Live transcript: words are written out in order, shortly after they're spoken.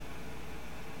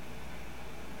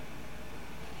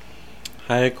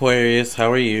Hi Aquarius,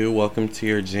 how are you? Welcome to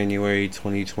your January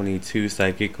 2022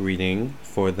 psychic reading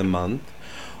for the month.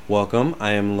 Welcome,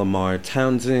 I am Lamar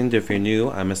Townsend. If you're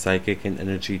new, I'm a psychic and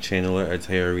energy channeler, a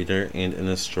tarot reader, and an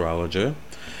astrologer.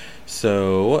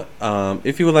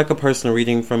 If you would like a personal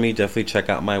reading from me, definitely check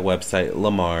out my website,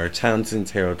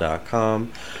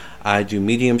 lamartownsendtarot.com. I do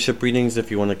mediumship readings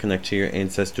if you want to connect to your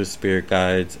ancestors, spirit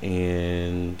guides,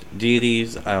 and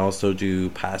deities. I also do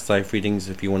past life readings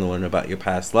if you want to learn about your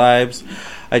past lives.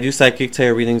 I do psychic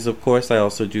tarot readings, of course. I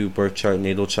also do birth chart,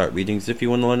 natal chart readings if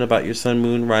you want to learn about your sun,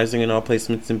 moon, rising, and all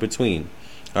placements in between.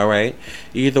 Alright?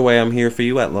 Either way, I'm here for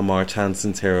you at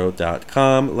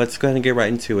lamartownsendtarot.com. Let's go ahead and get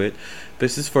right into it.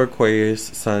 This is for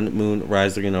Aquarius, sun, moon,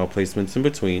 rising, and all placements in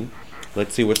between.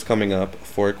 Let's see what's coming up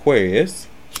for Aquarius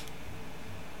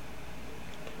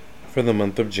for the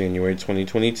month of January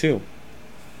 2022.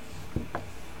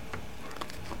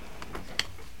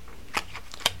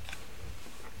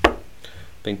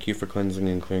 Thank you for cleansing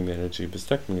and clearing the energy of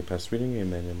this me past reading.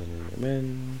 Amen, amen,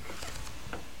 amen.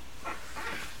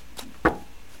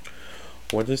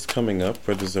 What is coming up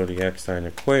for the zodiac sign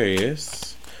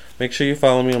Aquarius? Make sure you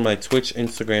follow me on my Twitch,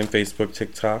 Instagram, Facebook,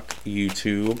 TikTok,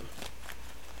 YouTube,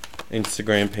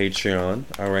 Instagram, Patreon,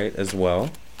 alright, as well.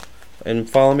 And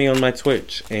follow me on my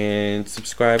Twitch and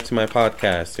subscribe to my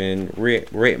podcast and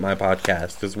rate my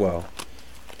podcast as well.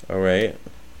 Alright.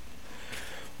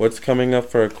 What's coming up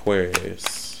for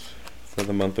Aquarius for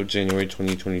the month of January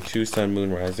 2022? Sun,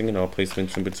 moon, rising, and all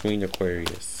placements in between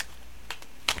Aquarius.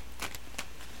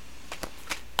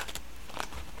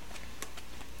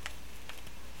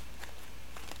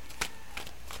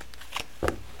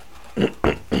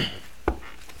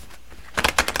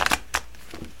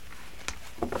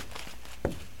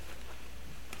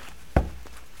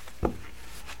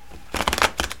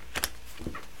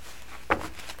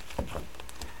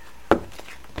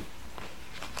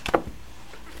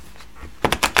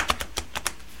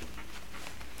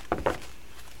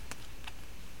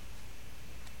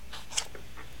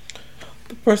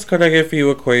 First card I get for you,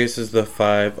 Aquarius, is the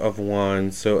Five of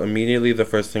Wands. So immediately the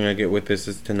first thing I get with this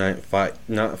is to not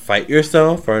fight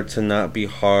yourself, or to not be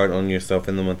hard on yourself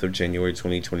in the month of January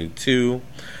 2022.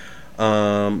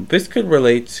 This could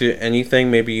relate to anything.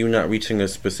 Maybe you not reaching a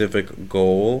specific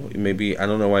goal. Maybe, I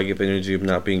don't know why I get the energy of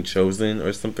not being chosen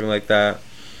or something like that.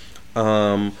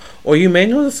 Or you may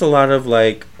notice a lot of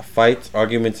fights,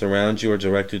 arguments around you are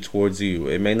directed towards you.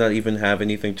 It may not even have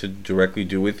anything to directly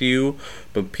do with you,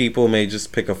 but people may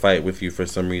just pick a fight with you for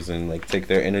some reason, take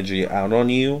their energy out on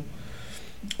you.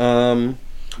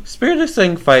 Spirit is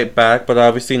saying fight back, but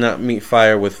obviously not meet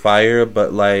fire with fire,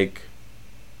 but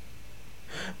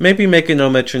maybe make it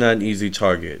known that you're not an easy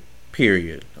target.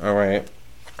 Period. Alright?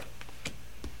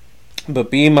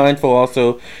 But be mindful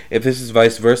also if this is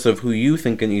vice versa of who you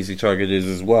think an easy target is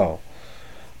as well.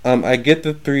 I get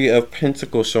the Three of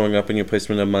Pentacles showing up in your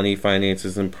placement of money,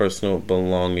 finances, and personal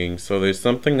belongings. So there's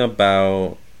something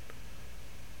about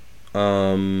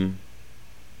I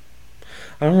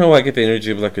don't know why I get the energy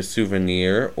of a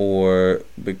souvenir, or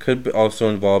it could also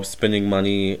involve spending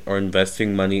money or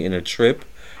investing money in a trip,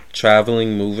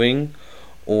 traveling, moving,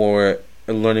 or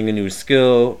learning a new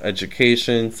skill,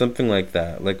 education, something like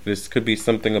that. This could be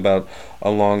something about a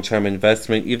long-term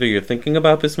investment. Either you're thinking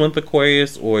about this month,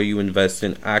 Aquarius, or you invest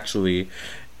in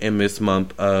this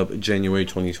month of January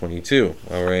 2022.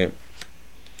 Alright.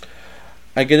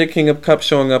 I get a King of Cups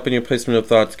showing up in your placement of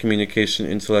thoughts, communication,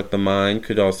 intellect, the mind.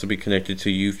 Could also be connected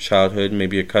to youth, childhood,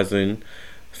 maybe a cousin,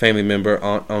 family member,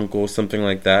 aunt, uncle, something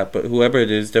like that. But whoever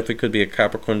it is, definitely could be a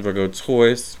Capricorn, Virgo,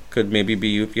 Taurus. Could maybe be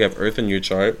you if you have Earth in your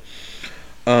chart.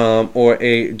 Or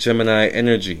a Gemini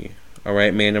energy,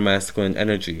 alright, man or masculine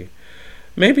energy.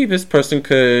 Maybe this person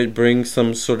could bring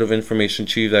some sort of information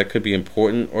to you that could be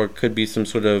important, or could be some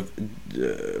sort of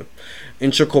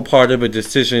integral part of a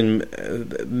decision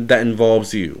that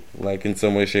involves you, in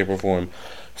some way, shape, or form.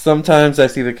 Sometimes I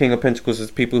see the King of Pentacles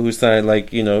as people who sign,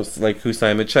 who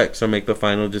sign the checks or make the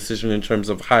final decision in terms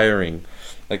of hiring,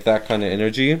 that kind of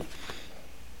energy.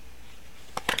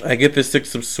 I get the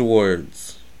Six of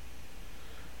Swords.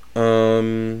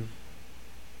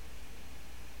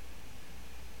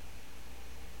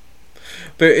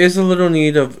 There is a little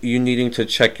need of you needing to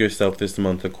check yourself this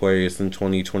month, Aquarius, in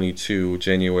 2022,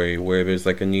 January, where there's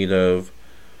a need of,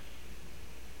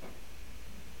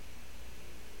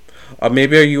 or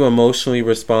maybe are you emotionally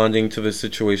responding to the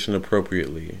situation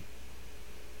appropriately?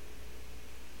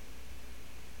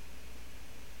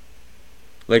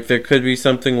 There could be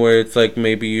something where it's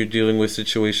maybe you're dealing with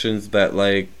situations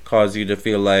that cause you to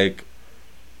feel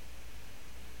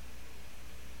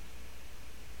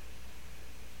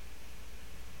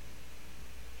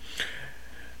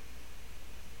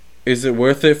Is it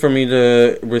worth it for me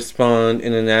to respond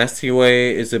in a nasty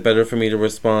way? Is it better for me to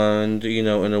respond, in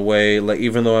a way, like,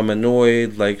 even though I'm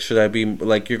annoyed, like, should I be,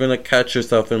 like, you're gonna catch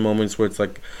yourself in moments where it's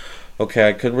like, okay,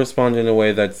 I could respond in a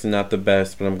way that's not the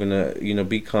best, but I'm gonna,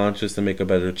 be conscious and make a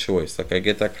better choice. Like, I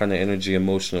get that kind of energy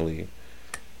emotionally.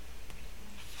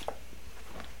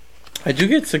 I do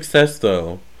get success,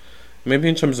 though. Maybe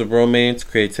in terms of romance,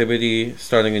 creativity,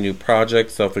 starting a new project,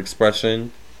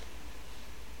 self-expression.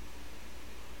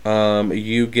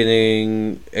 You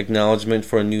getting acknowledgement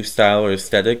for a new style or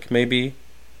aesthetic, maybe,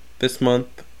 this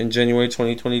month in January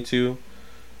 2022.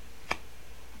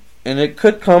 And it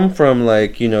could come from,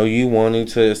 like, you wanting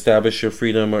to establish your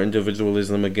freedom or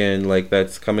individualism again, like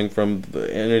that's coming from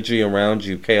the energy around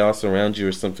you, chaos around you,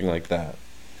 or something like that.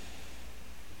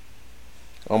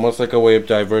 Almost like a way of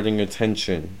diverting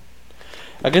attention.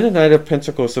 I get a Knight of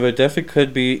Pentacles, so there definitely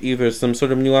could be either some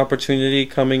sort of new opportunity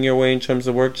coming your way in terms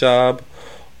of work job,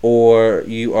 or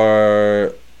you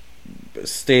are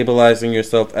stabilizing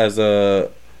yourself as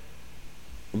a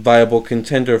viable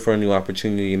contender for a new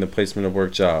opportunity in the placement of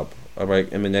work job. All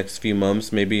right, in the next few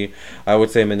months, maybe I would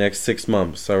say in the next 6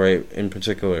 months. All right, in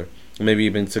particular, maybe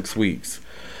even 6 weeks.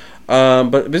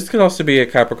 But this could also be a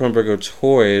Capricorn, Virgo,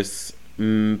 Taurus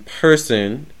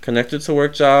person connected to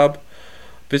work job.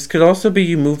 This could also be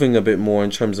you moving a bit more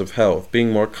in terms of health, being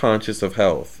more conscious of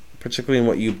health, particularly in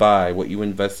what you buy, what you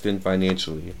invest in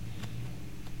financially,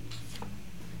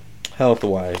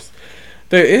 health-wise.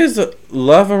 There is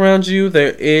love around you.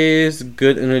 There is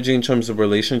good energy in terms of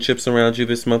relationships around you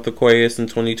this month, Aquarius, in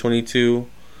 2022.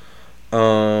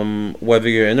 Whether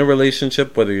you're in a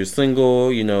relationship, whether you're single,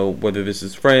 whether this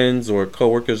is friends or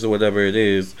coworkers or whatever it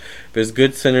is, there's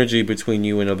good synergy between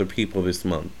you and other people this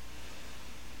month.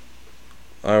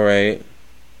 Alright.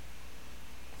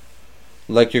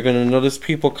 Like, you're going to notice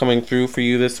people coming through for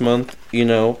you this month,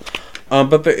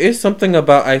 but there is something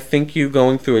about, I think, you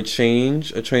going through a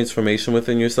change, a transformation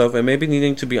within yourself, and maybe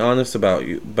needing to be honest about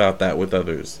that with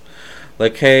others.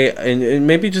 Like, hey, and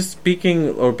maybe just speaking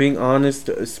or being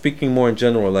honest, speaking more in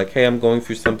general. Like, hey, I'm going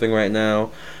through something right now.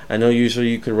 I know usually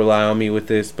you could rely on me with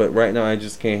this, but right now I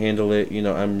just can't handle it.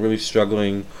 I'm really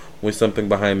struggling with something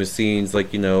behind the scenes.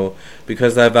 Like,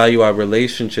 because I value our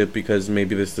relationship, because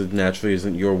maybe this naturally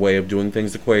isn't your way of doing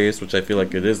things, Aquarius, which I feel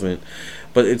like it isn't.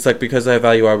 But it's like, because I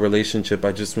value our relationship,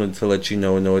 I just wanted to let you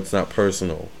know, no, it's not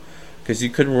personal. Because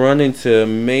you could run into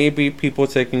maybe people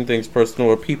taking things personal,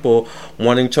 or people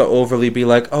wanting to overly be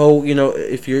like, oh,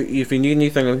 if you need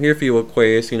anything, I'm here for you,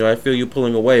 Aquarius. I feel you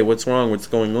pulling away. What's wrong? What's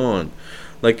going on?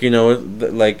 Like,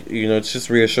 it's just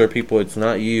reassure people it's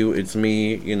not you, it's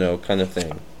me, kind of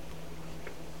thing.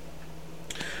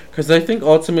 Because I think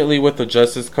ultimately with the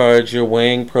Justice cards, you're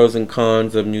weighing pros and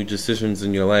cons of new decisions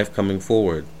in your life coming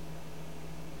forward.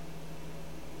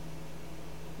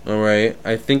 Alright,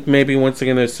 I think maybe once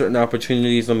again there's certain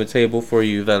opportunities on the table for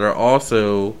you that are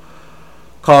also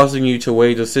causing you to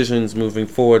weigh decisions moving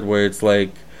forward, where it's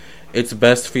like, it's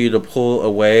best for you to pull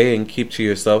away and keep to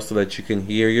yourself so that you can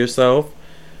hear yourself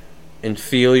and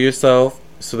feel yourself,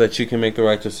 so that you can make the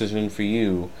right decision for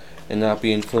you and not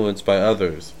be influenced by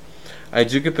others. I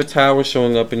do get the Tower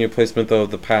showing up in your placement, though,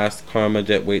 of the past, karma,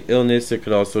 debt, weight, illness. It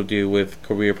could also deal with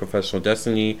career, professional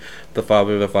destiny, the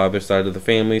father side of the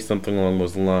family, something along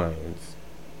those lines.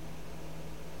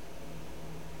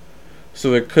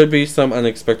 So there could be some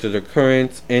unexpected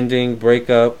occurrence, ending,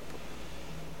 breakup,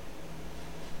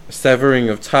 severing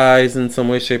of ties in some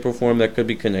way, shape, or form that could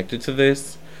be connected to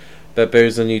this, that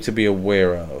there's a need to be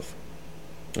aware of.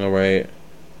 Alright?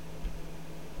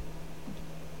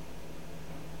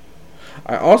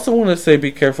 I also want to say,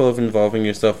 be careful of involving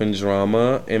yourself in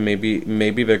drama, and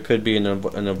maybe there could be an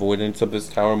avoidance of this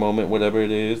Tower moment, whatever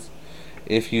it is,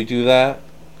 if you do that.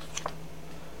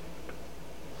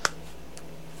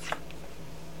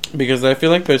 Because I feel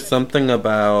like there's something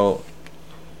about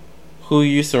who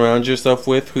you surround yourself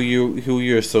with, who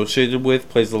you're associated with,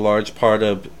 plays a large part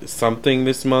of something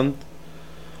this month.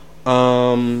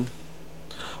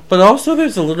 But also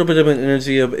there's a little bit of an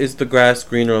energy of, is the grass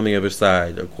greener on the other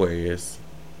side, Aquarius?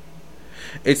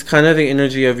 It's kind of the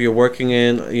energy of you're working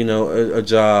in, a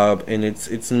job, and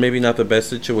it's maybe not the best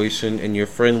situation, and your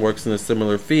friend works in a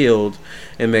similar field,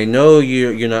 and they know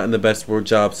you're not in the best work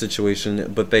job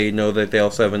situation, but they know that they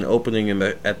also have an opening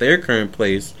at their current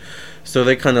place, so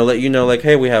they kind of let you know, like,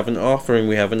 hey, we have an offering,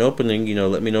 we have an opening,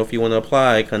 let me know if you want to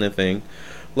apply, kind of thing.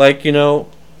 Like,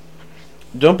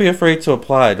 don't be afraid to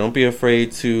apply. Don't be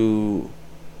afraid to,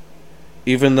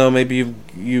 even though maybe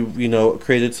you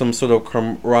created some sort of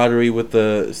camaraderie with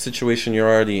the situation you're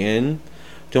already in,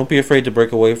 don't be afraid to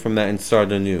break away from that and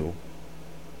start anew,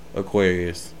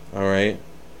 Aquarius. Alright?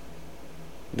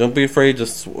 Don't be afraid to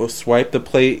swipe the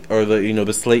plate or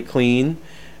the slate clean,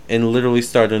 and literally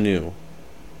start anew.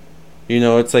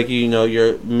 It's like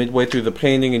you're midway through the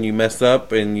painting and you mess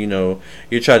up, and you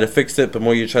try to fix it. The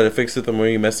more you try to fix it, the more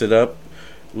you mess it up.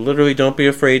 Literally, don't be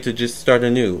afraid to just start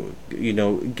anew.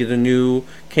 Get a new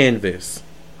canvas.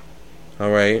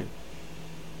 All right.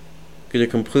 Get a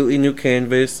completely new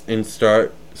canvas and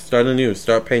start anew.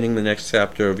 Start painting the next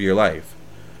chapter of your life.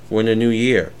 We're in a new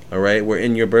year, all right? We're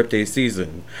in your birthday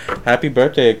season. Happy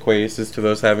birthday, Aquarius, to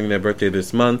those having their birthday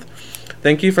this month.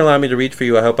 Thank you for allowing me to read for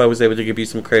you. I hope I was able to give you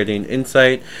some clarity and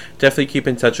insight. Definitely keep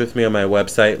in touch with me on my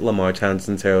website,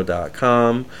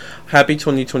 LamarTownsendTarot.com. Happy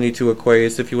 2022,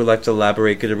 Aquarius. If you would like to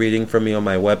elaborate, get a reading from me on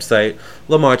my website,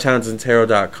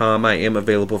 LamarTownsendTarot.com. I am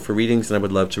available for readings, and I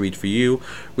would love to read for you.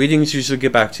 Readings usually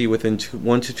get back to you within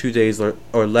 1 to 2 days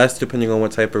or less, depending on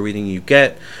what type of reading you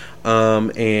get.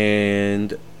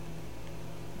 And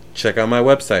check out my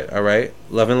website, all right?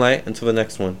 Love and light. Until the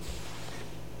next one.